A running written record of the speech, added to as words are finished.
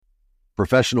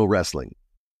Professional wrestling,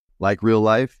 like real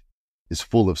life, is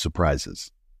full of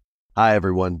surprises. Hi,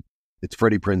 everyone. It's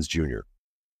Freddie Prinze Jr.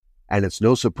 And it's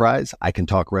no surprise I can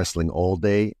talk wrestling all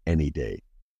day, any day.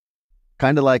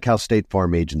 Kind of like how State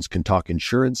Farm agents can talk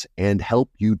insurance and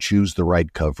help you choose the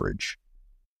right coverage.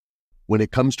 When it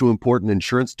comes to important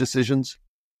insurance decisions,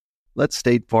 let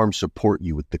State Farm support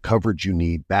you with the coverage you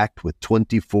need, backed with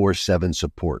 24/7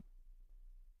 support.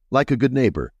 Like a good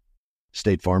neighbor,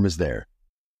 State Farm is there.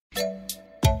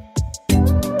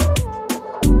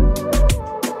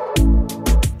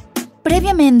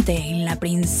 Previamente en La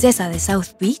Princesa de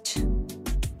South Beach,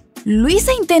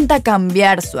 Luisa intenta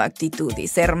cambiar su actitud y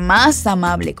ser más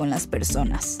amable con las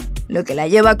personas, lo que la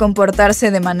lleva a comportarse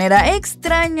de manera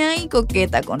extraña y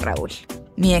coqueta con Raúl,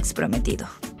 mi ex prometido.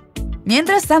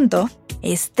 Mientras tanto,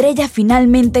 Estrella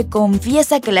finalmente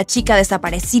confiesa que la chica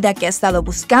desaparecida que ha estado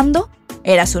buscando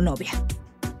era su novia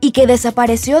y que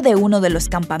desapareció de uno de los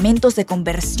campamentos de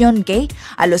conversión gay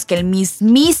a los que el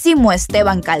mismísimo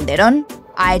Esteban Calderón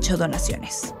ha hecho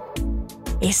donaciones.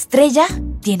 Estrella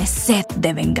tiene sed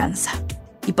de venganza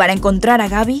y para encontrar a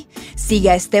Gaby sigue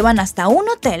a Esteban hasta un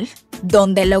hotel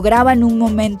donde lograban un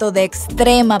momento de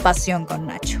extrema pasión con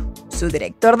Nacho, su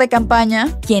director de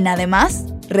campaña, quien además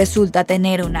resulta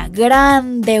tener una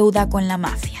gran deuda con la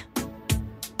mafia.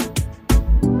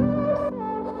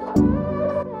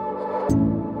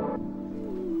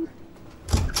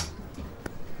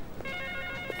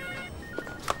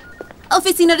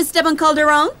 Oficina de Esteban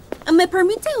Calderón, ¿me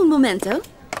permite un momento?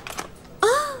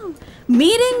 Oh,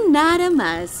 miren nada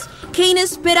más. ¡Qué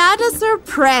inesperada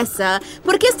sorpresa!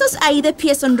 ¿Por qué estás ahí de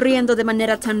pie sonriendo de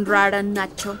manera tan rara,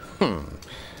 Nacho?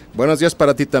 Buenos días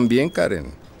para ti también,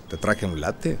 Karen. Te traje un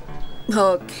latte.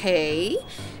 Ok. ¿Qué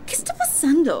está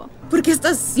pasando? ¿Por qué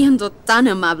estás siendo tan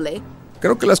amable?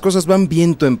 Creo que las cosas van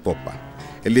viento en popa.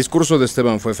 El discurso de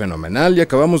Esteban fue fenomenal y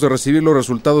acabamos de recibir los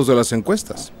resultados de las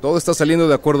encuestas. Todo está saliendo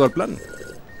de acuerdo al plan.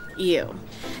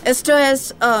 Esto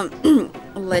es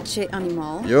leche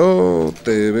animal. Yo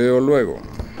te veo luego.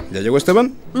 ¿Ya llegó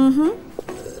Esteban?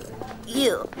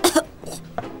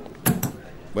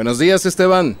 Buenos días,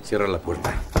 Esteban. Cierra la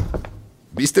puerta.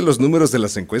 ¿Viste los números de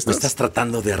las ¿Me encuestas? estás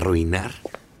tratando de arruinar?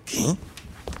 ¿Qué?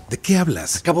 ¿De qué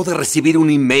hablas? Acabo de recibir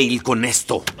un email con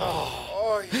esto.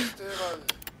 Ay, Esteban.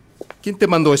 ¿Quién te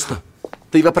mandó esto?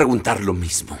 Te iba a preguntar lo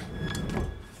mismo.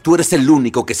 Tú eres el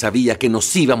único que sabía que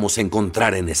nos íbamos a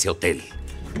encontrar en ese hotel.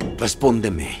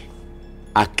 Respóndeme.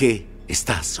 ¿A qué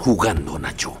estás jugando,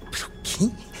 Nacho? ¿Pero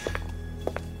qué?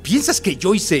 ¿Piensas que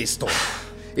yo hice esto?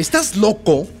 ¿Estás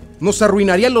loco? Nos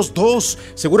arruinaría a los dos.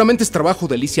 Seguramente es trabajo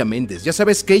de Alicia Méndez. Ya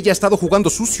sabes que ella ha estado jugando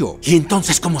sucio. ¿Y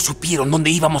entonces cómo supieron dónde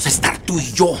íbamos a estar tú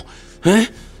y yo?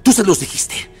 Tú se los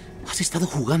dijiste. ¿Has estado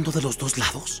jugando de los dos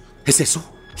lados? ¿Es eso?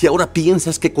 ¿Y ahora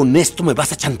piensas que con esto me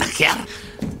vas a chantajear?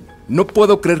 No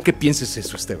puedo creer que pienses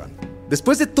eso, Esteban.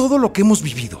 Después de todo lo que hemos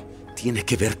vivido. Tiene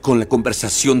que ver con la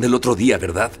conversación del otro día,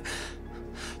 ¿verdad?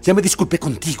 Ya me disculpé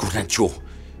contigo, Nacho.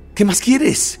 ¿Qué más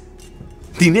quieres?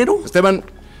 ¿Dinero? Esteban,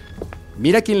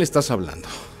 mira a quién le estás hablando.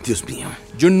 Dios mío.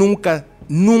 Yo nunca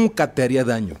te haría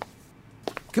daño.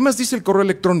 ¿Qué más dice el correo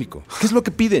electrónico? ¿Qué es lo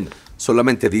que piden?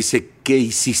 Solamente dice qué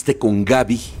hiciste con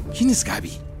Gaby. ¿Quién es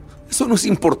Gaby? Eso no es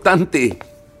importante.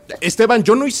 Esteban,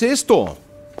 yo no hice esto.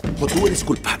 ¿O tú eres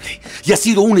culpable y has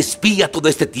sido un espía todo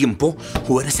este tiempo?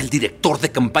 ¿O eres el director de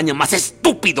campaña más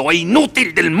estúpido e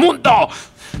inútil del mundo?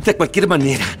 De cualquier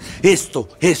manera, esto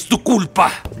es tu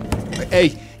culpa.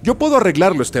 Hey, yo puedo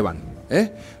arreglarlo, Esteban.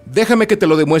 Déjame que te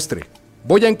lo demuestre.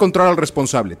 Voy a encontrar al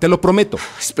responsable, te lo prometo.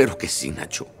 Espero que sí,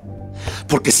 Nacho.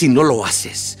 Porque si no lo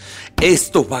haces,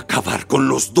 esto va a acabar con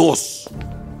los dos.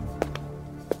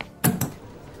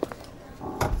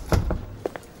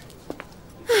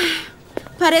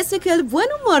 Parece que el buen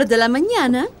humor de la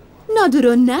mañana no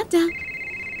duró nada.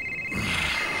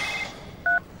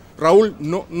 Raúl,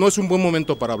 no es un buen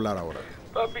momento para hablar ahora.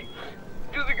 Papi,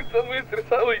 yo sé que estás muy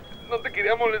estresado y no te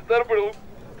quería molestar, pero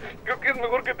creo que es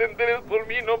mejor que te enteres por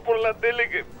mí, no por la tele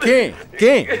que... ¿Qué?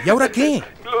 ¿Y ahora qué?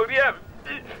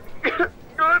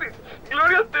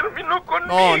 Gloria terminó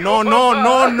conmigo. No,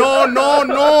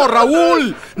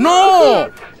 Raúl, no.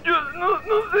 Yo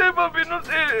no sé, papi, no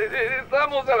sé.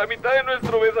 Estamos a la mitad de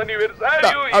nuestro mes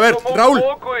aniversario y a ver, tomó Raúl,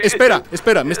 poco y... espera,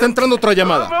 me está entrando otra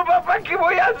llamada. No, papá, ¿qué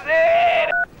voy a hacer?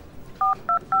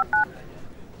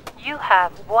 You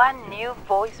have one new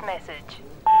voice message.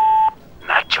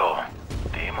 Nacho,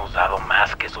 te hemos dado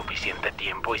más que suficiente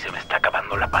tiempo y se me está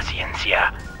acabando la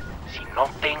paciencia. Si no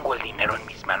tengo el dinero en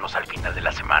mis manos al final de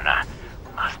la semana,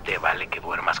 más te vale que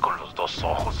duermas con los dos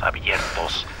ojos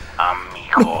abiertos,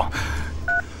 amigo.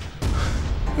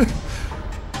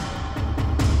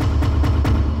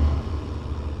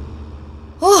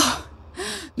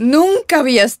 Nunca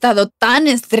había estado tan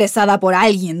estresada por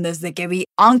alguien desde que vi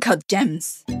Uncut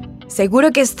Gems.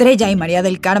 Seguro que Estrella y María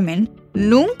del Carmen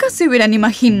nunca se hubieran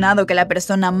imaginado que la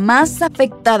persona más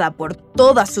afectada por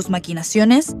todas sus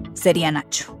maquinaciones sería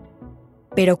Nacho.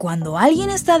 Pero cuando alguien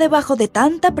está debajo de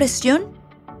tanta presión,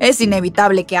 es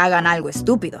inevitable que hagan algo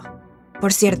estúpido.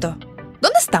 Por cierto,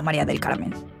 ¿dónde está María del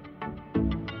Carmen?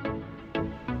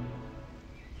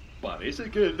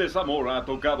 Parece que el desamor ha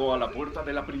tocado a la puerta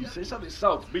de la princesa de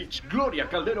South Beach, Gloria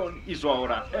Calderón, y su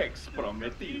ahora ex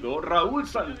prometido, Raúl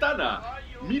Santana.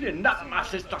 Miren nada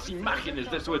más estas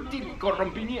imágenes de su etílico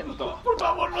rompimiento. ¡Por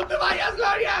favor, no te vayas,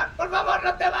 Gloria! ¡Por favor,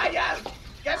 no te vayas!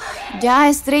 Ya,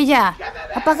 Estrella,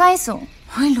 apaga eso.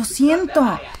 Ay, lo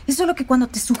siento. Es solo que cuando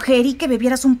te sugerí que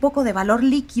bebieras un poco de valor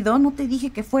líquido, no te dije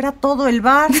que fuera todo el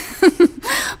bar.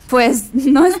 Pues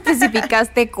no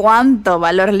especificaste cuánto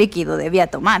valor líquido debía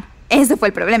tomar. Ese fue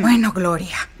el problema. Bueno,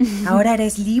 Gloria, ahora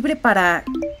eres libre para...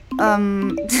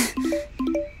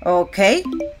 Ok,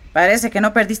 parece que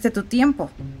no perdiste tu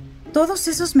tiempo. ¿Todos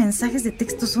esos mensajes de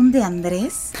texto son de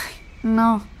Andrés?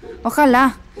 No,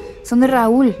 ojalá. Son de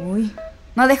Raúl. Uy.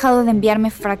 No ha dejado de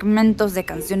enviarme fragmentos de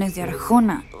canciones de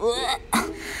Arjona.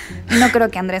 No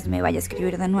creo que Andrés me vaya a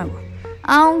escribir de nuevo.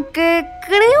 Aunque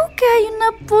creo que hay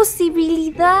una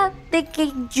posibilidad de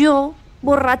que yo,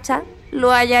 borracha,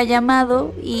 lo haya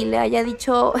llamado y le haya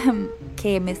dicho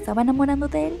que me estaba enamorando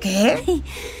de él. ¿Qué?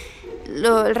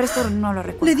 El resto no lo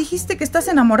recuerdo. ¿Le dijiste que estás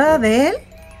enamorada de él?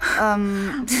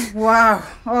 Wow,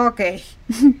 ok.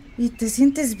 ¿Y te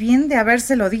sientes bien de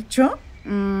habérselo dicho?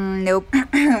 No,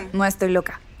 no estoy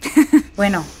loca.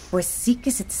 Bueno, pues sí que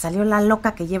se te salió la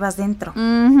loca que llevas dentro.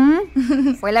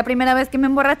 Fue la primera vez que me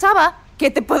emborrachaba. ¿Qué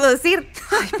te puedo decir?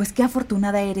 Ay, pues qué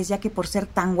afortunada eres, ya que por ser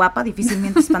tan guapa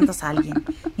difícilmente espantas a alguien.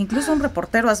 Incluso un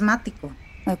reportero asmático.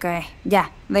 Ok,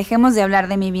 ya, dejemos de hablar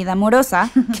de mi vida amorosa,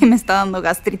 que me está dando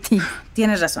gastritis.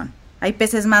 Tienes razón, hay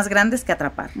peces más grandes que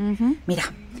atrapar. Mira,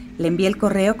 le envié el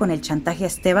correo con el chantaje a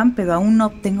Esteban, pero aún no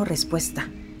obtengo respuesta.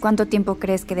 ¿Cuánto tiempo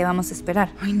crees que debamos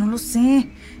esperar? Ay, no lo sé.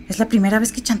 Es la primera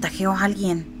vez que chantajeo a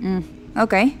alguien.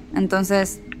 Ok,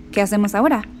 entonces, ¿qué hacemos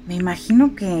ahora? Me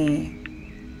imagino que...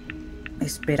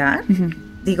 ¿Esperar?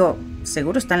 Digo,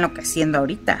 seguro está enloqueciendo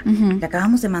ahorita. Le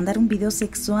acabamos de mandar un video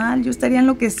sexual. Yo estaría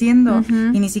enloqueciendo.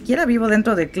 Y ni siquiera vivo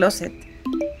dentro del closet.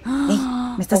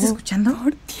 ¿Me estás escuchando?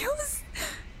 ¡Por Dios!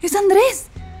 ¡Es Andrés!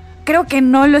 Creo que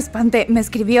no lo espanté. Me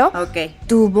escribió: Ok.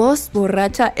 Tu voz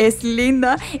borracha es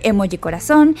linda. Emoji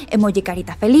corazón, emoji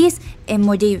carita feliz,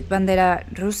 emoji bandera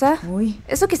rusa. Uy.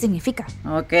 ¿Eso qué significa?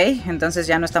 Ok, entonces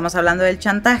ya no estamos hablando del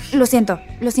chantaje. Lo siento.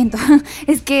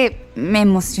 Es que me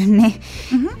emocioné.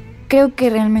 Creo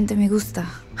que realmente me gusta.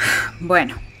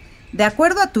 Bueno, de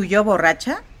acuerdo a tu yo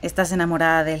borracha, estás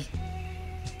enamorada de él.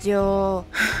 Yo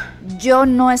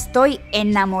no estoy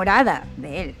enamorada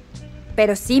de él.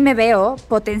 Pero sí me veo,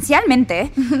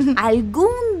 potencialmente,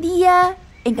 algún día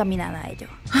encaminada a ello.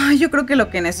 Ay, yo creo que lo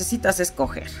que necesitas es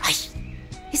coger. ¡Ay!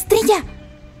 ¡Estrella!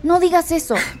 No digas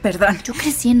eso. Perdón. Yo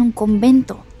crecí en un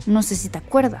convento. No sé si te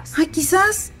acuerdas. Ay,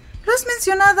 quizás. Lo has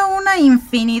mencionado una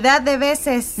infinidad de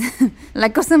veces.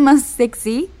 La cosa más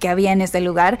sexy que había en ese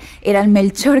lugar era el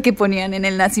melchor que ponían en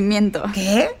el nacimiento.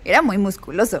 ¿Qué? Era muy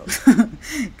musculoso.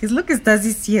 ¿Qué es lo que estás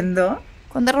diciendo?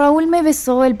 Cuando Raúl me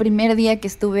besó el primer día que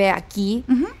estuve aquí,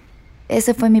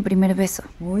 ese fue mi primer beso.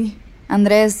 Uy.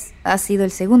 Andrés ha sido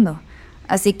el segundo.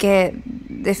 Así que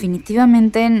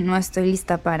definitivamente no estoy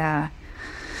lista para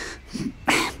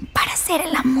hacer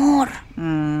el amor.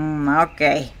 Ok,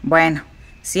 bueno.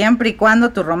 Siempre y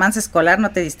cuando tu romance escolar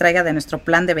no te distraiga de nuestro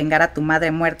plan de vengar a tu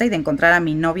madre muerta y de encontrar a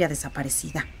mi novia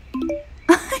desaparecida.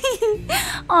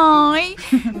 Ay,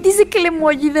 dice que el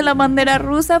emoji de la bandera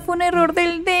rusa fue un error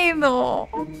del dedo.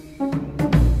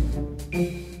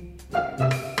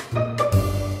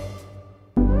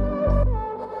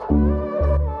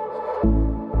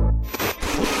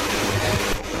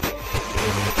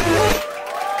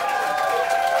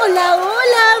 Hola,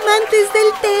 amantes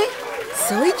del té.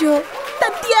 Soy yo,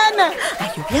 Tatiana. Ay,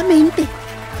 obviamente.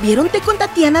 ¿Vieron Té con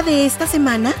Tatiana de esta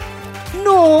semana?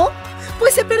 ¿No?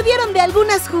 Pues se perdieron de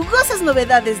algunas jugosas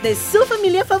novedades de su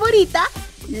familia favorita,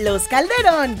 los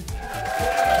Calderón.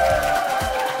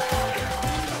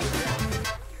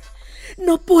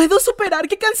 No puedo superar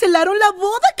que cancelaron la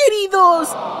boda, queridos.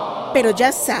 Pero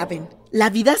ya saben,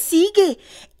 la vida sigue.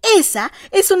 Esa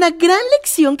es una gran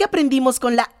lección que aprendimos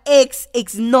con la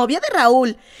exnovia de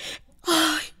Raúl.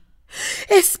 Ay,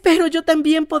 espero yo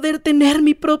también poder tener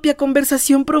mi propia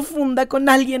conversación profunda con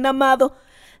alguien amado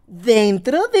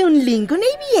dentro de un Lincoln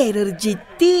Aviator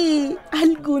GT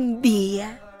algún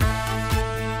día.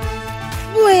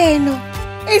 Bueno,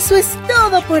 eso es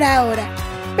todo por ahora.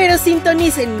 Pero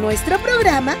sintonicen nuestro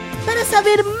programa para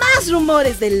saber más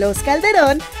rumores de los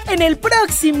Calderón en el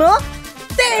próximo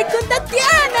 ¡Té con Tatiana!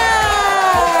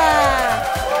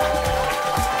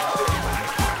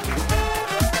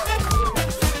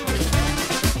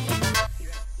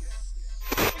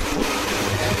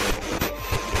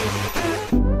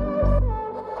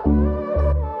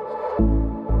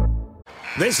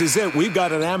 This is it. We've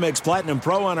got an Amex Platinum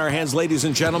Pro on our hands, ladies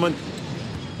and gentlemen.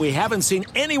 We haven't seen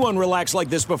anyone relax like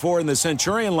this before in the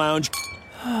Centurion Lounge.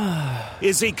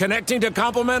 Is he connecting to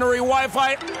complimentary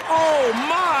Wi-Fi? Oh,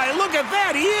 my! Look at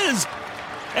that! He is!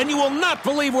 And you will not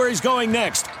believe where he's going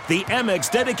next. The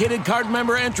Amex dedicated card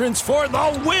member entrance for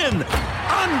the win!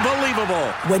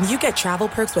 Unbelievable! When you get travel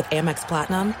perks with Amex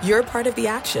Platinum, you're part of the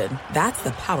action. That's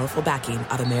the powerful backing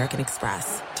of American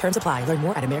Express. Terms apply. Learn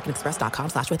more at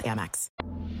americanexpress.com/withAmex.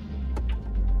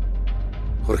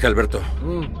 Jorge Alberto.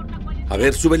 A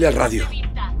ver, súbele al radio.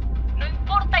 No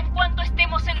importa en cuánto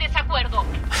estemos en desacuerdo.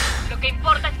 Lo que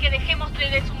importa es que dejemos de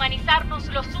deshumanizarnos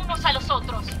los unos a los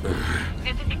otros.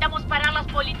 Necesitamos parar las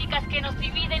políticas que nos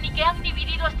dividen y que han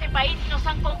dividido a este país y nos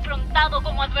han confrontado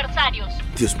como adversarios.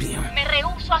 Dios mío. Me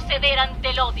rehúso a ceder ante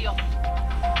el odio.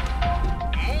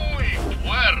 Muy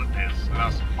fuertes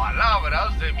las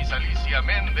palabras de Miss Alicia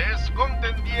Méndez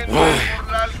contendiendo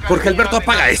por la alcaldía. Jorge Alberto,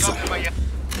 apaga eso.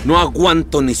 No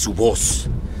aguanto ni su voz.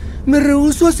 Me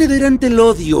rehúso a ceder ante el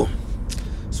odio.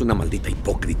 Es una maldita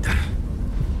hipócrita.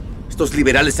 Estos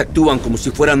liberales actúan como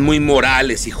si fueran muy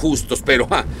morales y justos, pero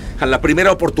a la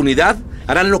primera oportunidad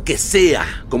harán lo que sea,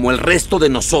 como el resto de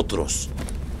nosotros.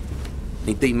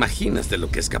 Ni te imaginas de lo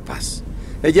que es capaz.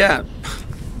 Ella...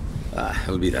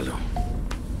 olvídalo.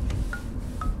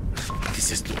 ¿Qué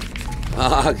es esto?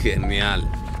 Genial.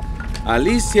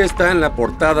 Alicia está en la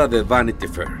portada de Vanity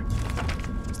Fair.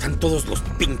 Están todos los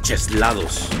pinches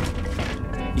lados.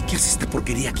 ¿Y qué hace esta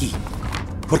porquería aquí?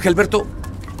 Jorge Alberto,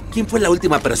 ¿quién fue la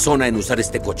última persona en usar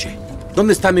este coche?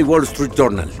 ¿Dónde está mi Wall Street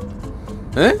Journal?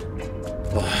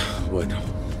 Bueno,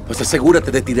 pues asegúrate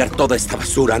de tirar toda esta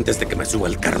basura antes de que me suba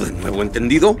al carro de nuevo,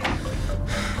 ¿entendido?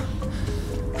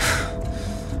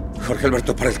 Jorge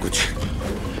Alberto, para el coche.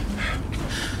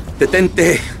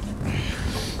 Detente.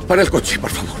 Para el coche, por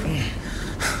favor.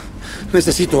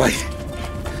 Necesito aire.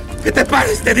 ¡Que te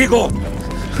pares, te digo!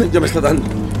 Ya me está dando.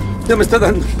 ¡Que me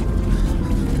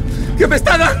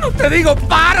está dando! ¡Te digo!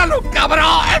 ¡Páralo,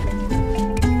 cabrón!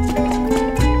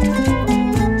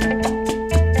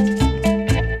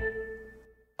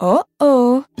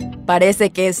 Oh.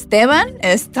 Parece que Esteban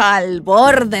está al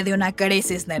borde de una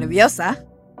crisis nerviosa.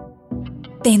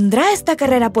 ¿Tendrá esta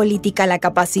carrera política la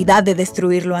capacidad de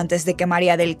destruirlo antes de que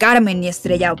María del Carmen y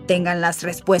Estrella obtengan las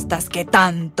respuestas que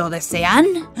tanto desean?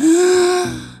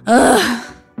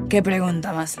 ¡Qué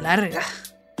pregunta más larga!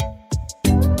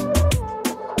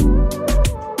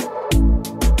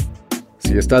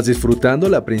 Si estás disfrutando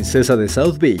La Princesa de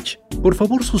South Beach, por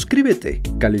favor suscríbete,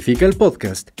 califica el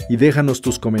podcast y déjanos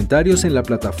tus comentarios en la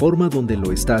plataforma donde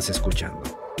lo estás escuchando.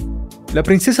 La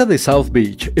Princesa de South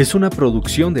Beach es una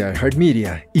producción de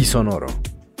iHeartMedia y Sonoro,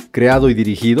 creado y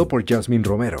dirigido por Jasmine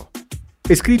Romero,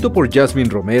 escrito por Jasmine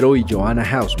Romero y Joanna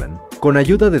Hausman, con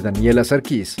ayuda de Daniela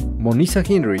Sarkis, Monisa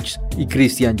Hinrichs y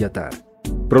Cristian Yatar,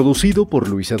 producido por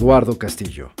Luis Eduardo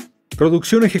Castillo.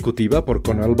 Producción ejecutiva por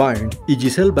Conal Byrne y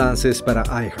Giselle Vances para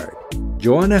iHeart,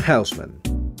 Joanna Hausman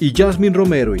y Jasmine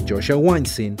Romero y Joshua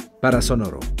Weinstein para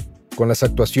Sonoro. Con las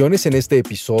actuaciones en este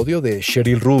episodio de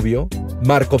Cheryl Rubio,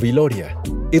 Marco Viloria,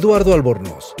 Eduardo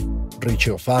Albornoz,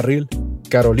 Richie O'Farrill,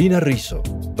 Carolina Rizzo,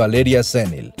 Valeria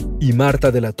Zenil y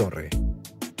Marta de la Torre.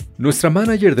 Nuestra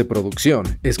manager de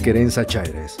producción es Querenza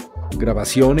Chaires.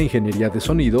 Grabación e ingeniería de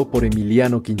sonido por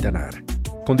Emiliano Quintanar.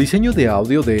 Con diseño de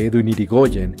audio de Edwin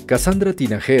Irigoyen, Cassandra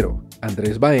Tinajero,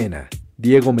 Andrés Baena,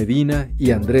 Diego Medina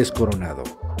y Andrés Coronado.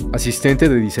 Asistente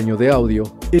de diseño de audio,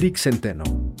 Eric Centeno.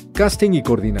 Casting y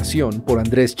coordinación por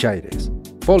Andrés Chaires.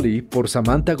 Foley por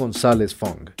Samantha González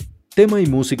Fong. Tema y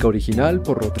música original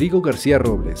por Rodrigo García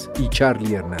Robles y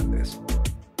Charlie Hernández.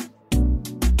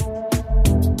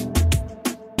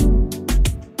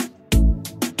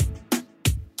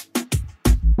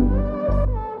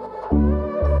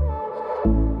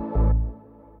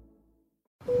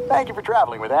 Thank you for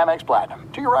traveling with Amex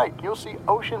Platinum. To your right, you'll see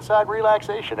oceanside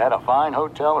relaxation at a fine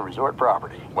hotel and resort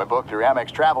property. When booked through Amex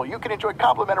Travel, you can enjoy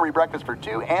complimentary breakfast for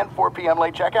 2 and 4 p.m.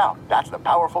 late checkout. That's the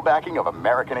powerful backing of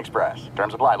American Express.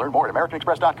 Terms apply. Learn more at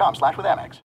americanexpress.com/withAmex.